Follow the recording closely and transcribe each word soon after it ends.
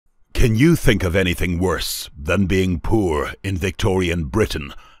Can you think of anything worse than being poor in Victorian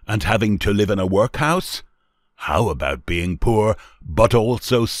Britain and having to live in a workhouse? How about being poor but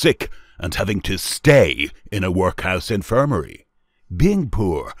also sick and having to stay in a workhouse infirmary? Being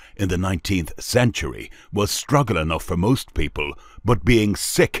poor in the 19th century was struggle enough for most people, but being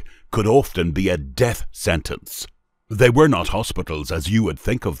sick could often be a death sentence. They were not hospitals as you would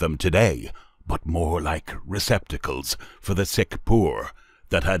think of them today, but more like receptacles for the sick poor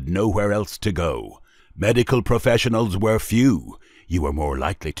that had nowhere else to go. Medical professionals were few. You were more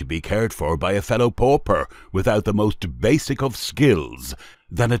likely to be cared for by a fellow pauper without the most basic of skills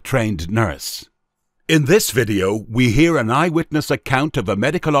than a trained nurse. In this video, we hear an eyewitness account of a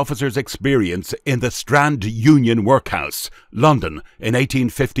medical officer's experience in the Strand Union Workhouse, London, in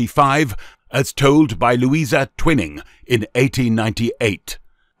 1855, as told by Louisa Twinning in 1898,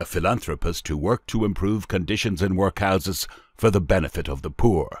 a philanthropist who worked to improve conditions in workhouses for the benefit of the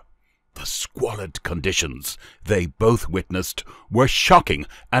poor. The squalid conditions they both witnessed were shocking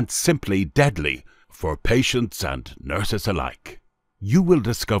and simply deadly for patients and nurses alike. You will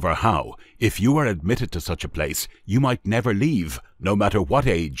discover how, if you are admitted to such a place, you might never leave, no matter what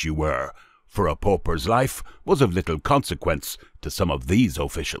age you were, for a pauper's life was of little consequence to some of these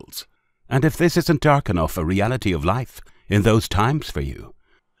officials. And if this isn't dark enough a reality of life in those times for you,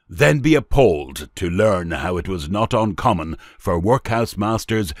 then be appalled to learn how it was not uncommon for workhouse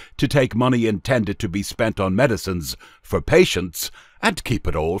masters to take money intended to be spent on medicines for patients and keep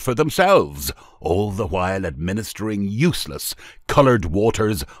it all for themselves, all the while administering useless coloured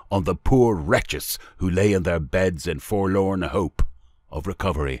waters on the poor wretches who lay in their beds in forlorn hope of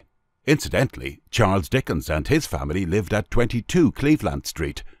recovery. Incidentally, Charles Dickens and his family lived at 22 Cleveland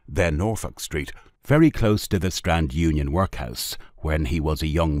Street, then Norfolk Street, very close to the Strand Union Workhouse, when he was a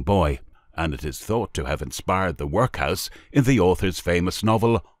young boy, and it is thought to have inspired the workhouse in the author's famous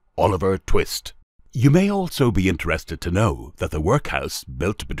novel, Oliver Twist. You may also be interested to know that the workhouse,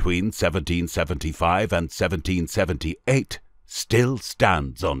 built between 1775 and 1778, still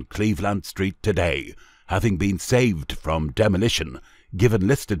stands on Cleveland Street today, having been saved from demolition, given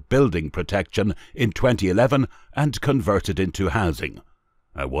listed building protection in 2011 and converted into housing.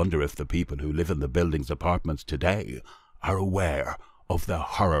 I wonder if the people who live in the building's apartments today are aware of the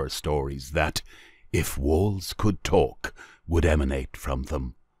horror stories that, if walls could talk, would emanate from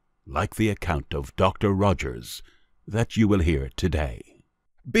them, like the account of Dr. Rogers that you will hear today.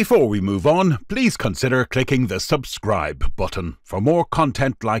 Before we move on, please consider clicking the subscribe button for more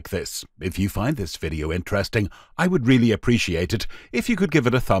content like this. If you find this video interesting, I would really appreciate it if you could give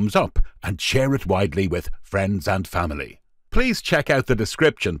it a thumbs up and share it widely with friends and family. Please check out the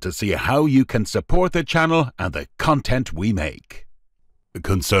description to see how you can support the channel and the content we make.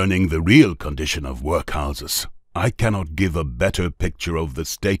 Concerning the real condition of workhouses, I cannot give a better picture of the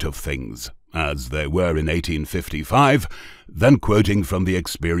state of things, as they were in 1855, than quoting from the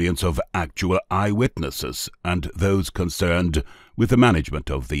experience of actual eyewitnesses and those concerned with the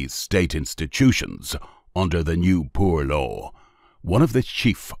management of these state institutions under the new Poor Law. One of the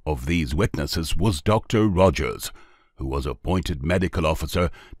chief of these witnesses was Dr. Rogers, who was appointed medical officer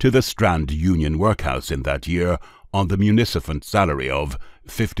to the Strand Union Workhouse in that year on the munificent salary of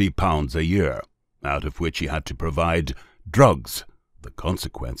 £50 a year, out of which he had to provide drugs, the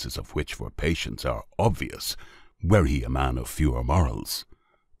consequences of which for patients are obvious, were he a man of fewer morals.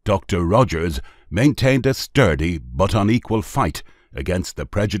 Dr. Rogers maintained a sturdy but unequal fight against the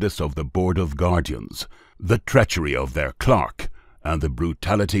prejudice of the Board of Guardians, the treachery of their clerk, and the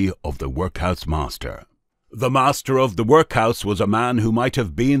brutality of the workhouse master. The master of the workhouse was a man who might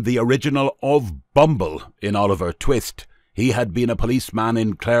have been the original of Bumble in Oliver Twist. He had been a policeman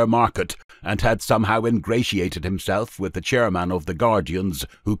in Clare Market and had somehow ingratiated himself with the chairman of the Guardians,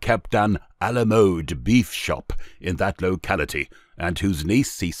 who kept an a la mode beef shop in that locality, and whose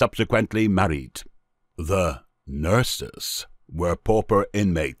niece he subsequently married. The nurses were pauper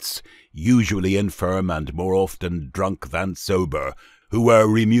inmates, usually infirm and more often drunk than sober, who were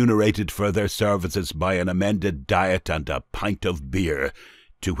remunerated for their services by an amended diet and a pint of beer,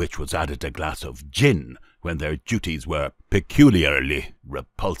 to which was added a glass of gin when their duties were peculiarly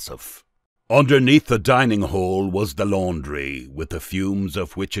repulsive. Underneath the dining hall was the laundry, with the fumes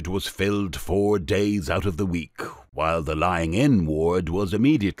of which it was filled 4 days out of the week, while the lying-in ward was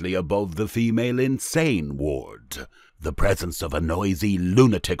immediately above the female insane ward, the presence of a noisy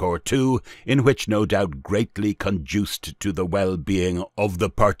lunatic or two, in which no doubt greatly conduced to the well-being of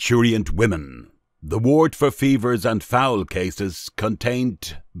the parturient women. The ward for fevers and foul cases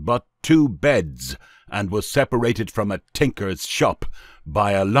contained but 2 beds, and was separated from a tinker's shop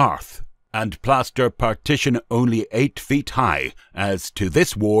by a lath and plaster partition only 8 feet high. As to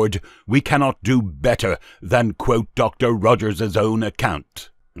this ward, we cannot do better than quote Dr. Rogers's own account.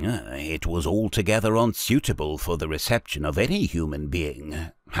 It was altogether unsuitable for the reception of any human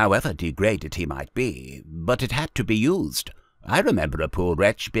being, however degraded he might be, but it had to be used. I remember a poor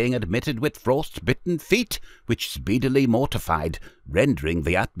wretch being admitted with frost-bitten feet, which speedily mortified, rendering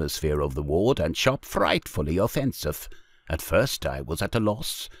the atmosphere of the ward and shop frightfully offensive. At first I was at a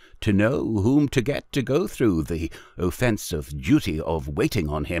loss to know whom to get to go through the offensive duty of waiting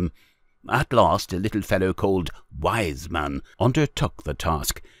on him. At last a little fellow called Wiseman undertook the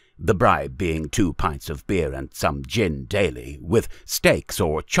task, the bribe being 2 pints of beer and some gin daily, with steaks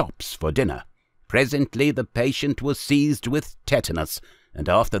or chops for dinner. Presently the patient was seized with tetanus, and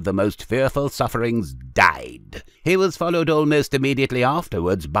after the most fearful sufferings died. He was followed almost immediately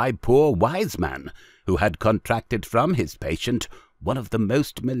afterwards by poor Wiseman, who had contracted from his patient one of the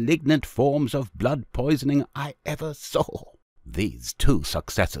most malignant forms of blood poisoning I ever saw. These 2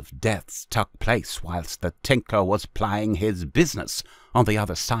 successive deaths took place whilst the tinker was plying his business on the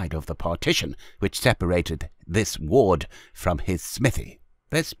other side of the partition which separated this ward from his smithy.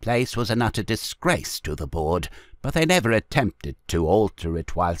 This place was an utter disgrace to the board, but they never attempted to alter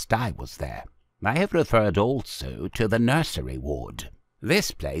it whilst I was there. I have referred also to the nursery ward.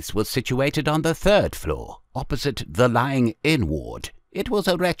 This place was situated on the 3rd floor, opposite the lying-in ward. It was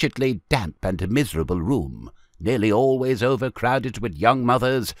a wretchedly damp and miserable room, nearly always overcrowded with young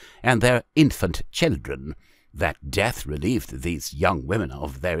mothers and their infant children. That death relieved these young women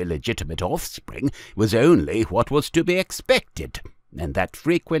of their illegitimate offspring was only what was to be expected, and that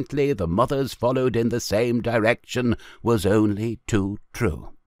frequently the mothers followed in the same direction was only too true.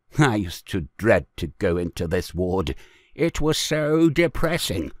 I used to dread to go into this ward. It was so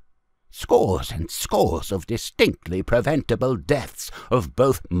depressing. Scores and scores of distinctly preventable deaths of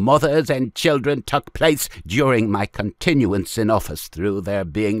both mothers and children took place during my continuance in office through their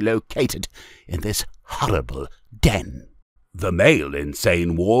being located in this horrible den. The male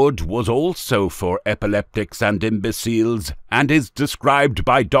insane ward was also for epileptics and imbeciles, and is described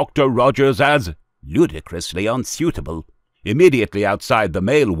by Dr. Rogers as ludicrously unsuitable. Immediately outside the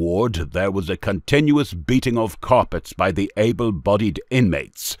male ward there was a continuous beating of carpets by the able-bodied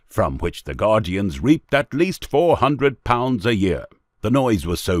inmates, from which the guardians reaped at least £400 a year. The noise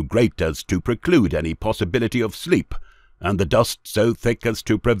was so great as to preclude any possibility of sleep, and the dust so thick as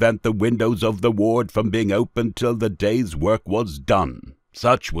to prevent the windows of the ward from being opened till the day's work was done.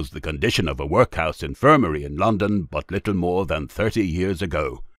 Such was the condition of a workhouse infirmary in London but little more than 30 years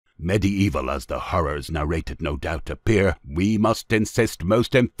ago. Medieval as the horrors narrated no doubt appear, we must insist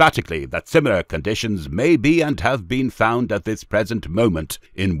most emphatically that similar conditions may be and have been found at this present moment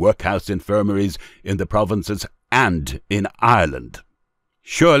in workhouse infirmaries in the provinces and in Ireland.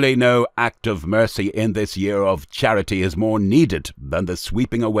 Surely no act of mercy in this year of charity is more needed than the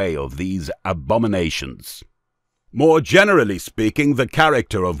sweeping away of these abominations. More generally speaking, the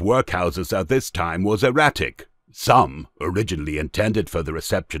character of workhouses at this time was erratic. Some, originally intended for the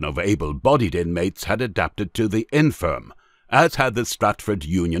reception of able-bodied inmates, had adapted to the infirm, as had the Strand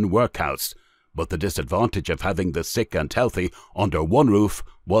Union Workhouse, but the disadvantage of having the sick and healthy under one roof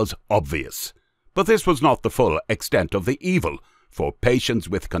was obvious. But this was not the full extent of the evil, for patients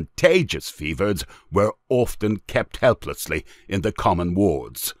with contagious fevers were often kept helplessly in the common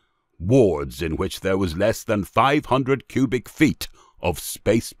wards in which there was less than 500 cubic feet of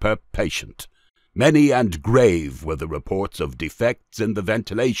space per patient. Many and grave were the reports of defects in the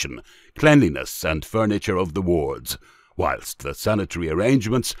ventilation, cleanliness, and furniture of the wards, whilst the sanitary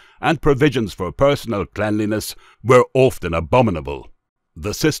arrangements and provisions for personal cleanliness were often abominable.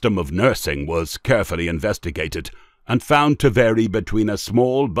 The system of nursing was carefully investigated, and found to vary between a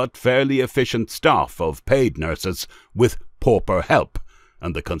small but fairly efficient staff of paid nurses with pauper help,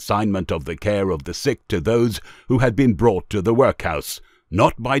 and the consignment of the care of the sick to those who had been brought to the workhouse,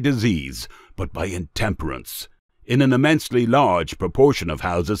 not by disease, but by intemperance. In an immensely large proportion of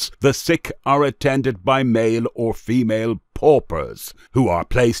houses, the sick are attended by male or female paupers, who are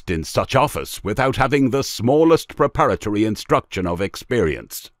placed in such office without having the smallest preparatory instruction of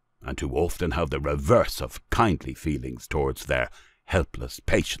experience, and who often have the reverse of kindly feelings towards their helpless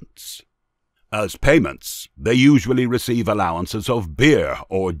patients. As payments, they usually receive allowances of beer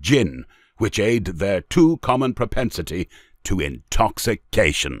or gin, which aid their too common propensity to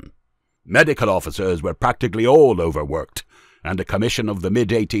intoxication. Medical officers were practically all overworked, and a commission of the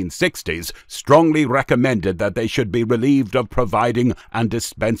mid-1860s strongly recommended that they should be relieved of providing and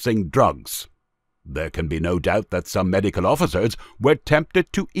dispensing drugs. There can be no doubt that some medical officers were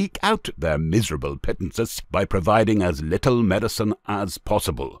tempted to eke out their miserable pittances by providing as little medicine as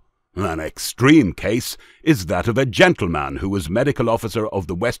possible. An extreme case is that of a gentleman who was medical officer of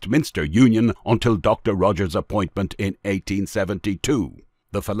the Westminster Union until Dr. Rogers' appointment in 1872.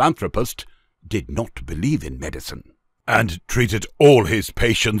 The philanthropist did not believe in medicine, and treated all his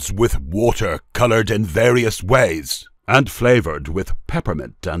patients with water coloured in various ways, and flavoured with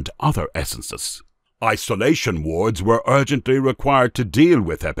peppermint and other essences. Isolation wards were urgently required to deal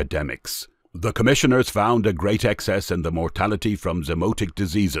with epidemics. The commissioners found a great excess in the mortality from zoonotic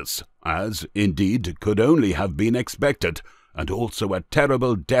diseases, as, indeed, could only have been expected, and also a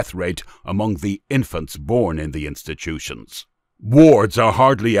terrible death rate among the infants born in the institutions. Wards are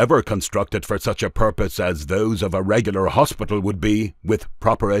hardly ever constructed for such a purpose as those of a regular hospital would be, with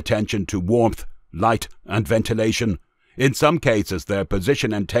proper attention to warmth, light, and ventilation. In some cases their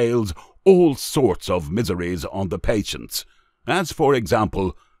position entails all sorts of miseries on the patients, as, for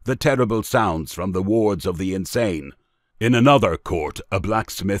example, the terrible sounds from the wards of the insane. In another court, a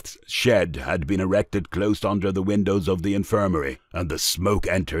blacksmith's shed had been erected close under the windows of the infirmary, and the smoke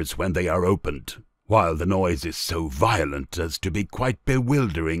enters when they are opened, while the noise is so violent as to be quite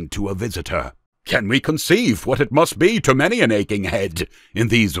bewildering to a visitor. Can we conceive what it must be to many an aching head in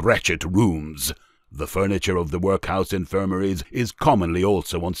these wretched rooms? The furniture of the workhouse infirmaries is commonly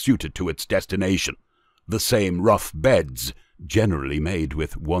also unsuited to its destination. The same rough beds, generally made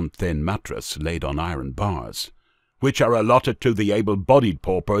with one thin mattress laid on iron bars, which are allotted to the able-bodied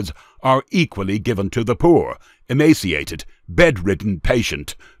paupers, are equally given to the poor, emaciated, bedridden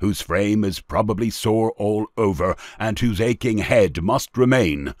patient, whose frame is probably sore all over, and whose aching head must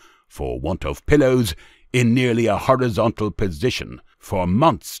remain, for want of pillows, in nearly a horizontal position for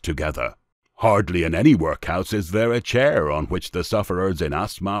months together. Hardly in any workhouse is there a chair on which the sufferers in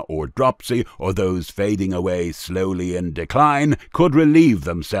asthma or dropsy, or those fading away slowly in decline, could relieve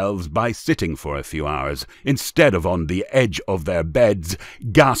themselves by sitting for a few hours, instead of on the edge of their beds,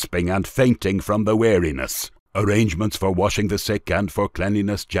 gasping and fainting from the weariness. Arrangements for washing the sick and for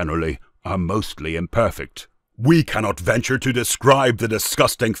cleanliness generally are mostly imperfect. We cannot venture to describe the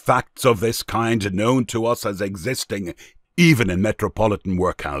disgusting facts of this kind known to us as existing even in metropolitan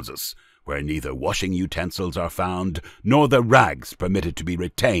workhouses, where neither washing utensils are found, nor the rags permitted to be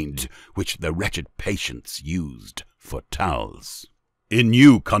retained, which the wretched patients used for towels. In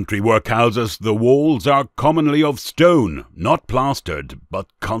new country workhouses the walls are commonly of stone, not plastered, but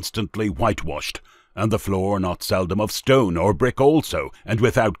constantly whitewashed, and the floor not seldom of stone or brick also, and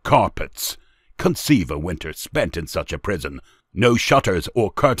without carpets. Conceive a winter spent in such a prison. No shutters or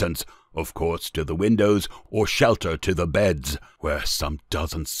curtains, of course, to the windows, or shelter to the beds, where some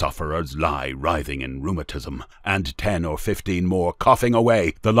dozen sufferers lie writhing in rheumatism, and 10 or 15 more coughing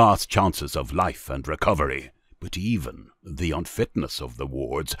away the last chances of life and recovery. But even the unfitness of the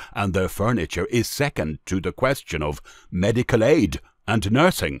wards and their furniture is second to the question of medical aid and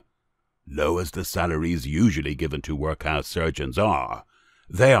nursing. Low as the salaries usually given to workhouse surgeons are,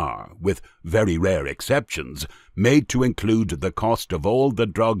 they are, with very rare exceptions, made to include the cost of all the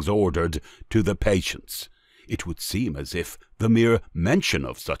drugs ordered to the patients. It would seem as if the mere mention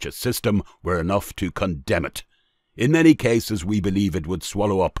of such a system were enough to condemn it. In many cases we believe it would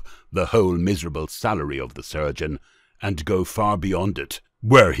swallow up the whole miserable salary of the surgeon, and go far beyond it,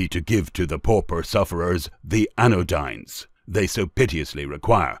 were he to give to the pauper sufferers the anodynes they so piteously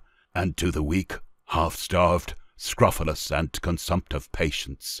require, and to the weak, half-starved, scrofulous and consumptive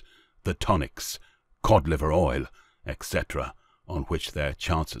patients, the tonics, cod-liver oil, etc., on which their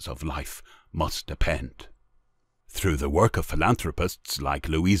chances of life must depend. Through the work of philanthropists like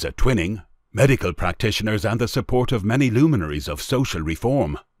Louisa Twinning, medical practitioners, and the support of many luminaries of social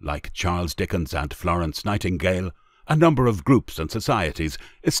reform, like Charles Dickens and Florence Nightingale, a number of groups and societies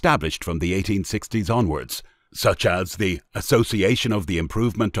established from the 1860s onwards, such as the Association of the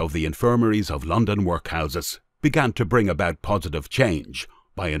Improvement of the Infirmaries of London Workhouses, began to bring about positive change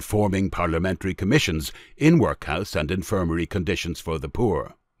by informing parliamentary commissions in workhouse and infirmary conditions for the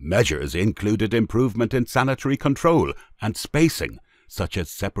poor. Measures included improvement in sanitary control and spacing, such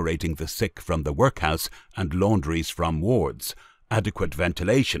as separating the sick from the workhouse and laundries from wards, adequate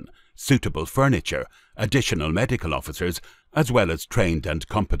ventilation, suitable furniture, additional medical officers, as well as trained and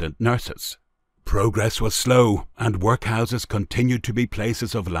competent nurses. Progress was slow, and workhouses continued to be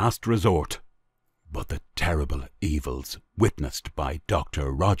places of last resort. But the terrible evils witnessed by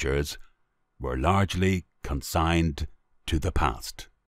Dr. Rogers were largely consigned to the past.